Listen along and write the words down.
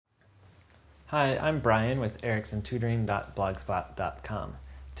Hi, I'm Brian with ericksontutoring.blogspot.com.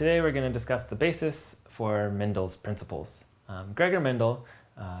 Today we're going to discuss the basis for Mendel's principles. Gregor Mendel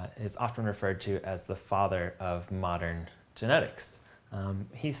is often referred to as the father of modern genetics.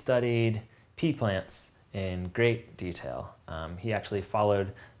 He studied pea plants in great detail. He actually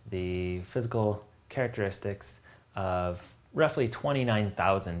followed the physical characteristics of roughly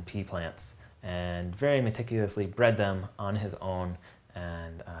 29,000 pea plants and very meticulously bred them on his own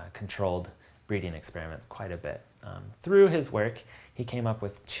and controlled breeding experiments quite a bit. Through his work, he came up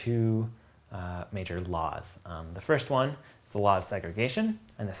with two major laws. The first one is the law of segregation,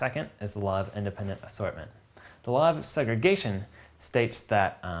 and the second is the law of independent assortment. The law of segregation states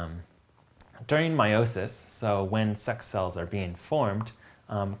that during meiosis, so when sex cells are being formed,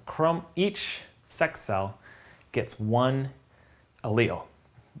 each sex cell gets one allele,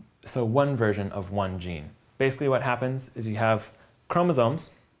 so one version of one gene. Basically what happens is you have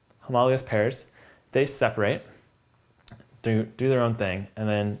chromosomes, homologous pairs, they separate, do their own thing, and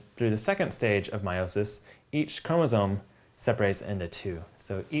then through the second stage of meiosis, each chromosome separates into two.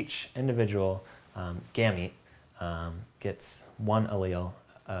 So each individual gamete gets one allele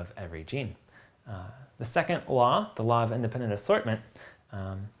of every gene. The second law, the law of independent assortment,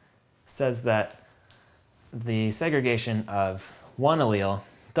 says that the segregation of one allele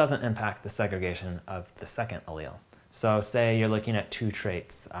doesn't impact the segregation of the second allele. So say you're looking at two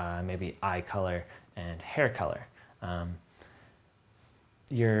traits, maybe eye color and hair color.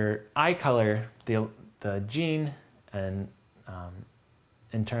 Your eye color, the gene, and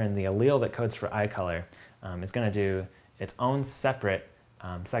in turn the allele that codes for eye color is going to do its own separate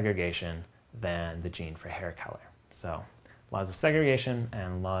segregation than the gene for hair color. So laws of segregation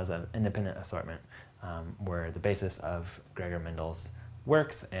and laws of independent assortment were the basis of Gregor Mendel's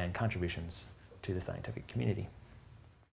works and contributions to the scientific community.